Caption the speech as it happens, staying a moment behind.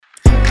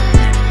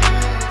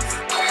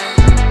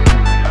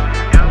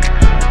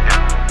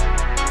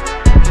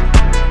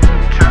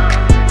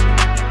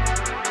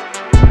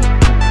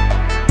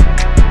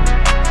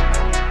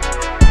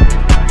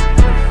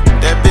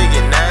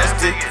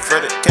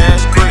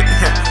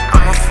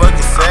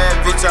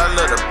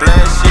love the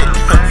blast shit.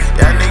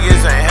 Y'all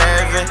niggas ain't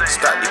having,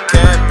 stop the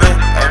capping.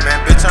 Hey man,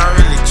 bitch, I'm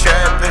really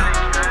trapping.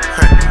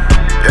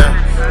 Yeah,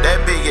 that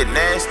bitch get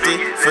nasty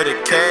for the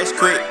cash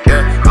quick.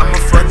 Yeah, I'm a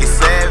fucking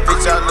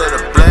savage, I love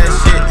the blast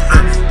shit.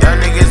 Y'all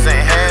niggas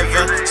ain't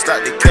having,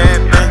 stop the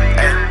capping.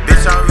 Hey,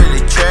 bitch, I'm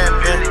really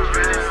trapping.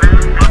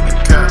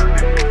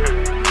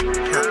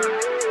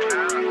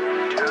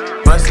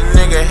 Bust a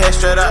nigga head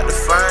straight out the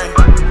frame.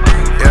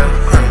 Yeah,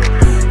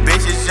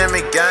 bitches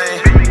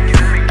GEMONGANG.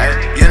 Ay,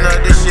 you know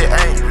this shit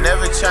ain't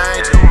never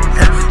changing.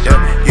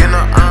 Yeah, you know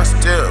I'm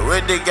still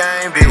with the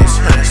game, bitch.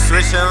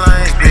 Switching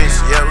lanes, bitch.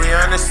 Yeah, we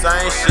on the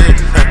same shit.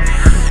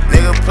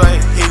 Nigga play,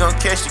 he gon'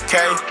 catch the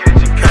K.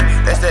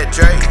 That's that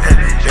Drake.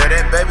 Yeah,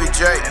 that baby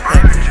Drake.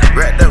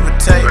 Wrapped up with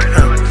tape.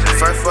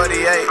 Front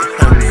 48.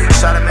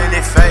 Shot him in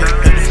the face.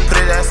 Put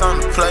his ass on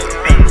the plate.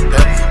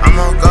 Yeah, I'm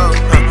on go.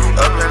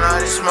 Up in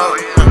all this smoke.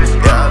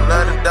 Yeah, I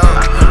love the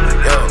dope.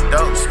 Yo,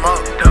 dope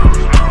smoke.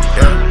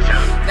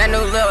 That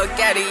new little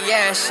Gaddy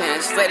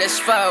Yashins, lit as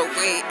fuck,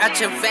 we out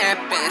your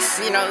vamping.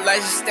 See no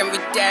license, then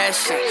we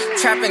dashing.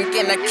 Trapping,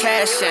 getting a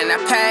cash in. I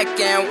pack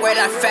in, wear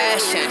that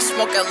fashion.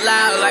 Smoking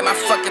loud like my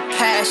fucking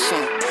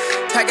passion.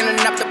 Packing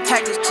up the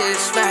packages,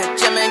 right?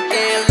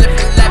 GEMONGANG,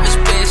 living lavish,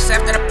 bitch.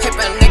 After the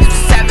paper,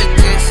 niggas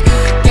savages.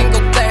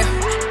 Gingo glare,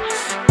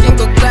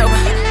 gingo glare,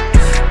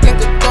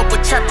 gingo go,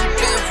 but trapping,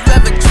 bitch,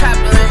 living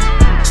traveling.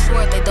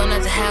 Swear they don't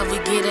have to have, we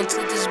get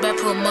into this bad,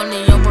 put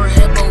money on her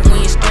head, but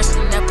we ain't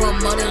stressing that. Put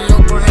money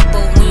on her head,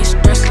 but we ain't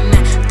stressing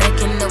that.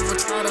 Thinking of a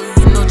title,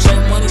 you know J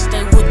Money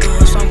stay with the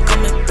hood, so I'm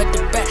coming back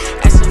to back,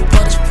 asking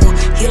for this fool.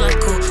 He like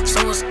cool,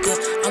 so it's good,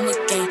 I'm a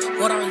gang.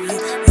 What are you?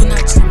 You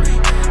not to me,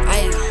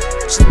 ayy,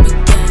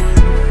 GEMONGANG.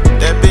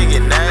 That bitch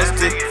get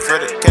nasty for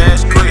the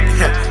cash quick.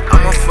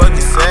 I'm a fucking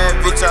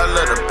savage, I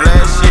love the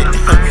blast shit.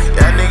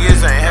 Y'all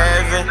niggas ain't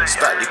having,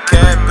 stop the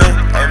capping.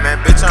 Hey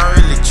man, bitch, I'm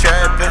really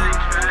trapping.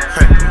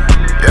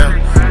 Yeah,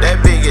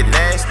 that bitch get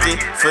nasty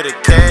for the